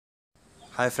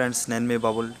Hi friends, నేను మీ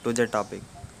bubble టుజే topic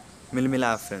మిల్మిలా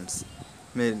app friends.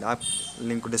 మీ app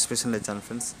link డిస్క్రిప్షన్లో ఇచ్చాను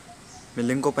ఫ్రెండ్స్. మీ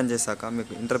లింక్ ఓపెన్ చేశాక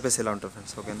మీకు ఇంటర్ఫేస్ ఎలా ఉంటుంది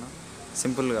ఫ్రెండ్స్. ఓకేనా,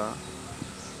 సింపుల్గా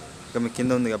ఇక మీ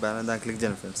కింద ఉంది కదా బ్యానర్, దాన్ని క్లిక్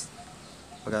చేయండి ఫ్రెండ్స్.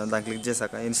 ఓకే, దాన్ని క్లిక్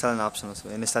చేశాక ఇన్స్టాల్ అనే ఆప్షన్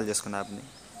వస్తుంది. ఇన్స్టాల్ చేసుకున్న యాప్ని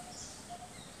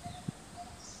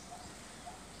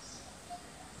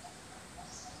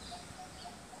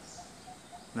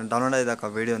నేను డౌన్లోడ్ అయ్యేదాకా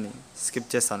వీడియోని స్కిప్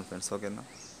చేస్తాను ఫ్రెండ్స్. ఓకేనా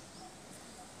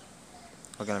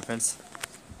ఫ్రెండ్స్,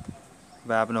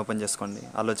 యాప్ని ఓపెన్ చేసుకోండి,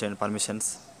 అలో చేయండి పర్మిషన్స్.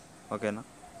 ఓకేనా,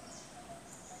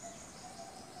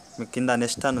 మీకు కింద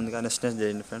నెక్స్ట్ అని ఉంది కదా, నెక్స్ట్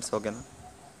చేయండి ఫ్రెండ్స్. ఓకేనా,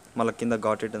 మళ్ళీ కింద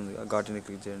గాట్ ఇట్ ఉంది, గాట్ ఇట్ని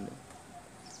క్లిక్ చేయండి.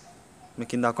 మీ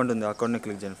కింద అకౌంట్ ఉంది, అకౌంట్ని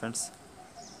క్లిక్ చేయండి ఫ్రెండ్స్.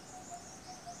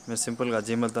 మీరు సింపుల్గా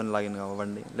జీమెయిల్తో లాగిన్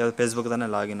అవ్వండి, లేదా ఫేస్బుక్తోనే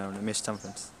లాగిన్ అవ్వండి, మీ ఇష్టం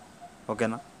ఫ్రెండ్స్.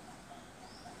 ఓకేనా,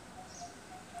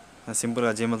 నేను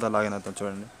సింపుల్గా జీమెయిల్తో లాగిన్ అవుతాను.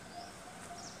 చూడండి,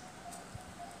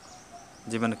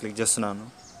 జీమెయిల్ని క్లిక్ చేస్తున్నాను.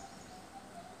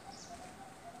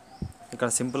 ఇక్కడ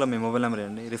సింపుల్గా మీ మొబైల్ నెంబర్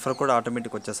ఇవ్వండి. రిఫర్ కోడ్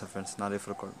ఆటోమేటిక్ వచ్చేస్తుంది ఫ్రెండ్స్, నా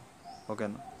రిఫర్ కోడ్.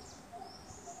 ఓకేనా,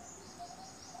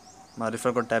 మా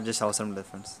రిఫర్ కోడ్ టైప్ చేసే అవసరం లేదు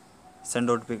ఫ్రెండ్స్.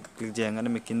 సెండ్ ఓటీపీ క్లిక్ చేయగానే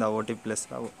మీకు కింద ఓటీపీ ప్లస్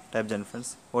టైప్ చేయండి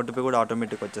ఫ్రెండ్స్. ఓటీపీ కూడా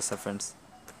ఆటోమేటిక్ వచ్చేస్తుంది ఫ్రెండ్స్.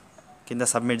 కింద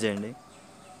సబ్మిట్ చేయండి.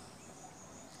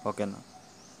 ఓకేనా,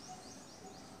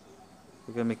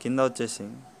 ఇక మీ కింద వచ్చేసి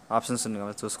ఆప్షన్స్ ఉన్నాయి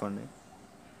కదా, చూసుకోండి.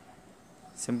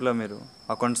 సింపుల్గా మీరు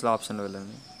అకౌంట్స్లో ఆప్షన్లో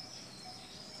వెళ్ళండి.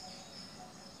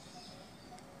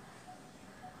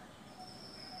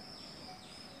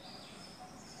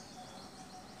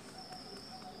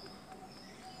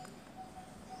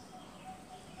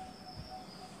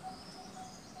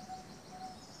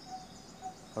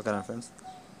 ఓకేనా ఫ్రెండ్స్,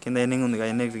 కింద ఎన్నింగ్ ఉంది కదా,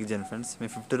 ఎన్నింగ్ క్లిక్ చేయండి ఫ్రెండ్స్. మీ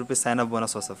 50 రూపీస్ సైన్ అప్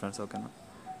బోనస్ వస్తుంది ఫ్రెండ్స్. ఓకేనా,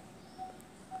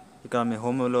 ఇక్కడ మీ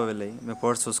హోమ్లో వెళ్ళి మీ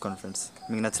ప్రోడక్ట్స్ చూసుకోండి ఫ్రెండ్స్.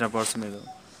 మీకు నచ్చిన ప్రోడక్ట్స్ మీరు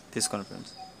తీసుకోండి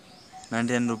ఫ్రెండ్స్.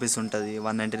 99 రూపీస్ ఉంటుంది,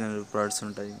 199 ప్రోడక్ట్స్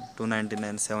ఉంటాయి,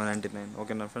 299, 799.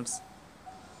 ఓకేనా ఫ్రెండ్స్,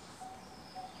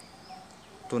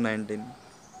 219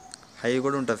 హై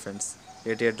కూడా ఉంటుంది ఫ్రెండ్స్.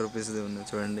 88 రూపీస్ది ఉంది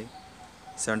చూడండి,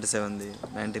 77ది,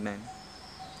 99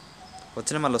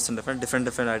 వచ్చిన మళ్ళీ వస్తుంటాయి ఫ్రెండ్స్.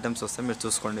 డిఫరెంట్ ఐటమ్స్ వస్తాయి, మీరు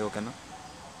చూసుకోండి. ఓకేనా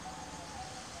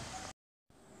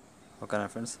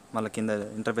ఫ్రెండ్స్, మళ్ళీ కింద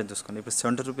ఇంటర్ఫేస్ చూసుకోండి. ఇప్పుడు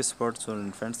 70 రూపీస్ ప్రోడక్ట్స్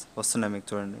చూడండి ఫ్రెండ్స్, వస్తున్నాయి మీకు.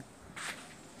 చూడండి,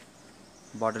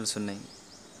 బాటిల్స్ ఉన్నాయి,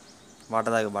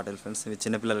 వాటర్ తాగే బాటిల్ ఫ్రెండ్స్. ఇవి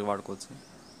చిన్నపిల్లలకి వాడుకోవచ్చు.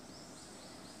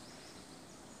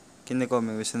 కిందకో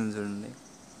మీ విషయం చూడండి,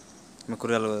 మీ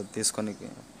కూరగాయలు తీసుకొని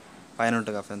పైన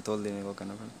ఉంటుంది కదా ఫ్రెండ్స్, తోలు తిని.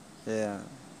 ఓకేనా ఫ్రెండ్స్,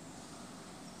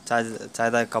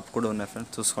 చాయ్ తాగే కప్ కూడా ఉన్నాయి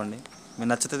ఫ్రెండ్స్, చూసుకోండి. మీరు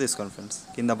నచ్చితే తీసుకోండి ఫ్రెండ్స్.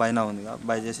 కింద బై నా ఉంది,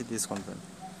 బై చేసి తీసుకోండి ఫ్రెండ్స్.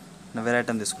 నేను వేరే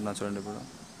ఐటమ్ తీసుకున్నాను చూడండి. ఇప్పుడు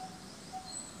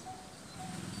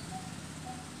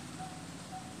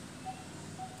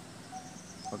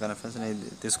ఓకేనా ఫ్రెండ్స్, నేను ఇది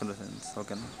తీసుకుంటాను ఫ్రెండ్స్.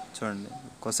 ఓకేనా, చూడండి,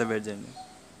 కొంచెం వెయిట్ చేయండి.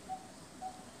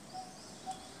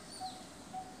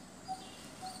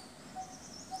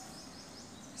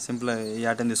 సింపుల్ ఈ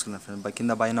ఐటమ్ తీసుకున్నాను ఫ్రెండ్స్.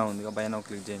 కింద బై నా ఉంది, బై నా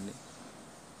క్లిక్ చేయండి.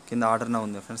 కింద ఆర్డర్ నా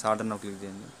ఉంది ఫ్రెండ్స్, ఆర్డర్ నా క్లిక్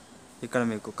చేయండి. ఇక్కడ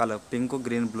మీకు కలర్ పింక్,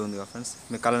 గ్రీన్, బ్లూ ఉంది కదా ఫ్రెండ్స్.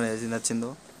 మీ కలర్ ఏది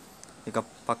నచ్చిందో ఇక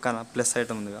పక్కన ప్లస్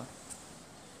ఐటమ్ ఉందిగా,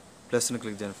 ప్లస్ని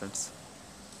క్లిక్ చేయండి ఫ్రెండ్స్.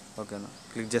 ఓకేనా,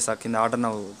 క్లిక్ చేసి కింద ఆర్డర్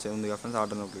నా ఉంది కదా ఫ్రెండ్స్,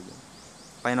 ఆర్డర్ నా క్లిక్ చేయండి.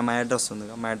 పైన మై అడ్రస్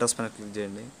ఉందిగా, మై అడ్రస్ పైన క్లిక్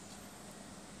చేయండి.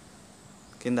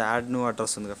 కింద యాడ్ న్యూ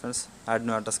అడ్రస్ ఉంది కదా friends, add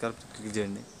new address click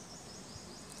చేయండి.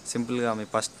 సింపుల్గా మీ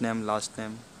first name, last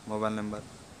name, mobile number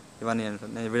ఇవన్నీ.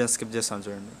 నేను వీడియో స్కిప్ చేస్తాను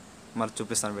చూడండి, మరి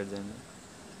చూపిస్తాను, వెయిట్ చేయండి.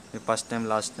 మీ first name,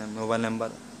 last name, mobile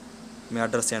number, మీ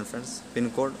అడ్రస్ చేయండి ఫ్రెండ్స్. పిన్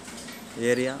కోడ్,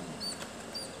 ఏరియా,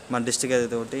 మన డిస్టిక్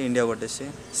ఏదైతే ఒకటి ఇండియా కొట్టేసి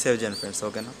సేవ్ చేయండి ఫ్రెండ్స్.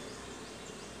 ఓకేనా,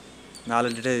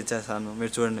 నాలుగు డీటెయిల్స్ ఇచ్చేస్తాను,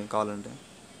 మీరు చూడండి కావాలంటే.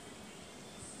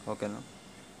 ఓకేనా,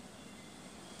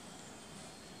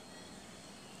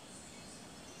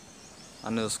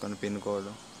 అన్నీ చూసుకోండి. పిన్ కోడ్,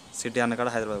 సిటీ అన్న కాడ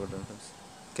హైదరాబాద్ కొట్టండి ఫ్రెండ్స్.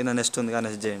 కింద నెక్స్ట్ ఉందిగా,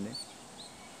 నెక్స్ట్ చేయండి.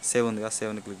 సేవ్ ఉందిగా,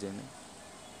 సేవ్ని క్లిక్ చేయండి.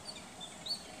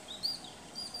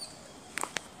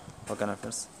 ఓకేనా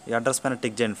ఫ్రెండ్స్, ఈ అడ్రస్ పైన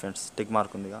టిక్ చేయండి ఫ్రెండ్స్, టిక్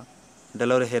మార్క్ ఉందిగా.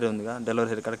 డెలివరీ హెయిర్ ఉందిగా,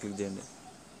 డెలివరీ హెయిర్ కాడ క్లిక్ చేయండి.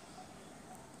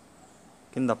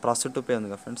 కింద ప్రాసెస్ టు పే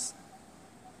ఉందిగా ఫ్రెండ్స్,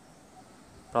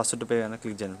 ప్రాసెస్ టు పే అయినా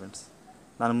క్లిక్ చేయండి ఫ్రెండ్స్.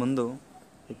 దాని ముందు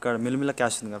ఇక్కడ మిల్మిలా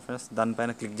క్యాష్ ఉంది కదా ఫ్రెండ్స్,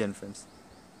 దానిపైన క్లిక్ చేయండి ఫ్రెండ్స్.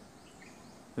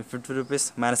 మీ 50 రూపీస్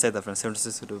మైనస్ అవుతుంది ఫ్రెండ్స్.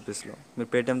 76 రూపీస్లో మీరు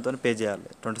పేటిఎంతో పే చేయాలి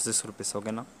 26 రూపీస్.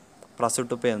 ఓకేనా, ప్రాసెస్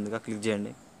టు పే ఉందిగా, క్లిక్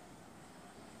చేయండి.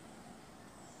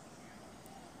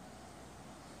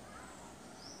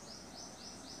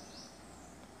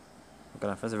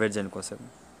 ఓకేనా ఫ్రెండ్స్, వెయిట్ చేయండి కోసం.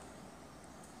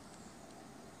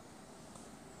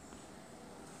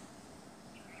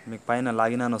 మీకు పైన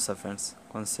లాగిన్ అని వస్తుంది ఫ్రెండ్స్,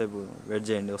 కొంతసేపు వెయిట్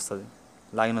చేయండి, వస్తుంది.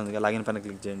 లాగిన్ ఉంది కదా, లాగిన్ పైన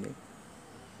క్లిక్ చేయండి.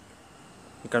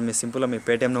 ఇక్కడ మీ సింపుల్గా మీ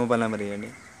పేటిఎం మొబైల్ నెంబర్ ఇవ్వండి.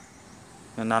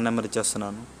 నేను నా నెంబర్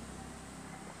ఇచ్చేస్తున్నాను.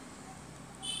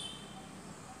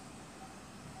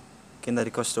 కింద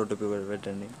రిక్వెస్ట్ ఓటీపీ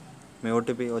పెట్టండి. మీ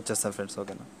ఓటీపీ వచ్చేస్తుంది ఫ్రెండ్స్.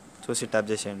 ఓకేనా, చూసి ట్యాప్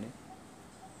చేసేయండి.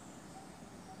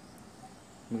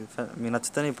 మీకు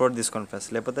నచ్చితే ఈ ప్రోడక్ట్ తీసుకోండి ఫ్రెండ్స్,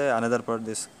 లేకపోతే అనదర్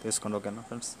ప్రోడక్ట్ తీసుకోండి. ఓకేనా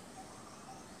ఫ్రెండ్స్,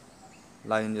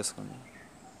 లాగిన్ చేసుకోండి.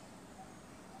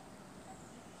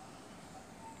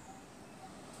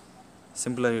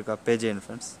 సింపుల్గా ఇక పే చేయండి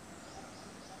ఫ్రెండ్స్.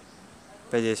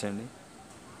 పే చేసేయండి.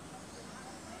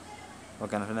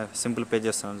 ఓకేనా ఫ్రెండ్స్, సింపుల్ పే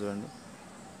చేస్తున్నాను చూడండి.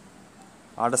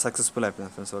 ఆర్డర్ సక్సెస్ఫుల్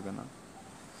అయిపోయింది ఫ్రెండ్స్. ఓకేనా,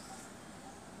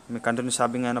 మీకు కంటిన్యూ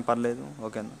షాపింగ్ అయినా పర్లేదు.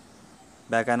 ఓకేనా,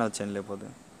 బ్యాక్ అయినా వచ్చేయండి, లేకపోతే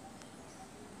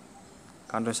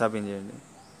కంటిన్యూ షాపింగ్ చేయండి.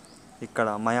 ఇక్కడ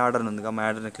మై ఆర్డర్ ఉందిగా, మై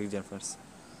ఆర్డర్ని క్లిక్ చేయండి ఫ్రెండ్స్.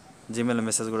 జీమెయిల్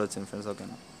మెసేజ్ కూడా వచ్చింది ఫ్రెండ్స్.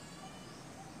 ఓకేనా,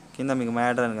 కింద మీకు మై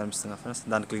ఆర్డర్ అని కనిపిస్తుంది ఫ్రెండ్స్,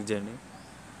 దాన్ని క్లిక్ చేయండి.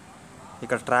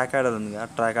 ఇక్కడ ట్రాక్ ఆర్డర్ ఉందిగా,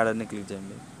 ట్రాక్ ఆర్డర్ని క్లిక్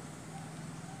చేయండి.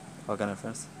 ఓకేనా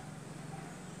ఫ్రెండ్స్,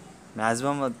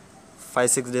 మ్యాక్సిమం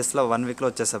 5-6 డేస్లో 1 వీక్లో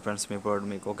వచ్చేస్తుంది ఫ్రెండ్స్ మీ ప్రోడక్ట్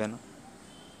మీకు. ఓకేనా,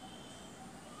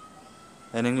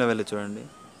 ఎర్నింగ్లో వెళ్ళి చూడండి.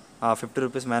 50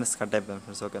 రూపీస్ మైనస్ కట్ అయిపోయింది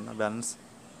ఫ్రెండ్స్. ఓకేనా, బ్యాలెన్స్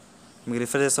మీకు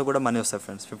రిఫర్ చేస్తే కూడా మనీ వస్తాయి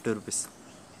ఫ్రెండ్స్. 50 రూపీస్,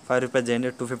 5 రూపీస్ చేయండి,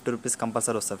 250 రూపీస్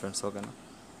కంపల్సరీ వస్తాయి ఫ్రెండ్స్. ఓకేనా,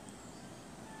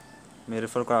 మీ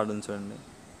రిఫర్ కూడా ఆర్డర్ చూడండి.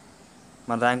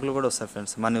 మన ర్యాంకులు కూడా వస్తాయి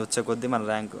ఫ్రెండ్స్. మనీ వచ్చే కొద్దీ మన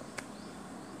ర్యాంక్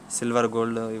సిల్వర్,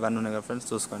 గోల్డ్ ఇవన్నీ ఉన్నాయి కదా ఫ్రెండ్స్,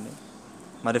 చూసుకోండి.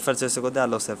 మరి రిఫర్ చేసే కొద్దీ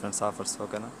వాళ్ళు వస్తాయి ఫ్రెండ్స్ ఆఫర్స్.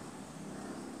 ఓకేనా,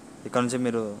 ఇక్కడ నుంచి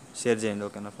మీరు షేర్ చేయండి.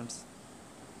 ఓకేనా ఫ్రెండ్స్,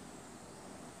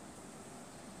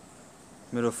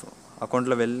 మీరు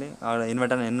అకౌంట్లో వెళ్ళి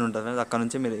ఇన్వైట్ అని ఎన్ని ఉంటుంది ఫ్రెండ్స్, అక్కడ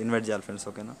నుంచి మీరు ఇన్వైట్ చేయాలి ఫ్రెండ్స్.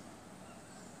 ఓకేనా,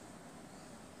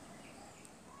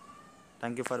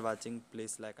 thank you for watching.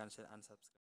 Please like and share and subscribe.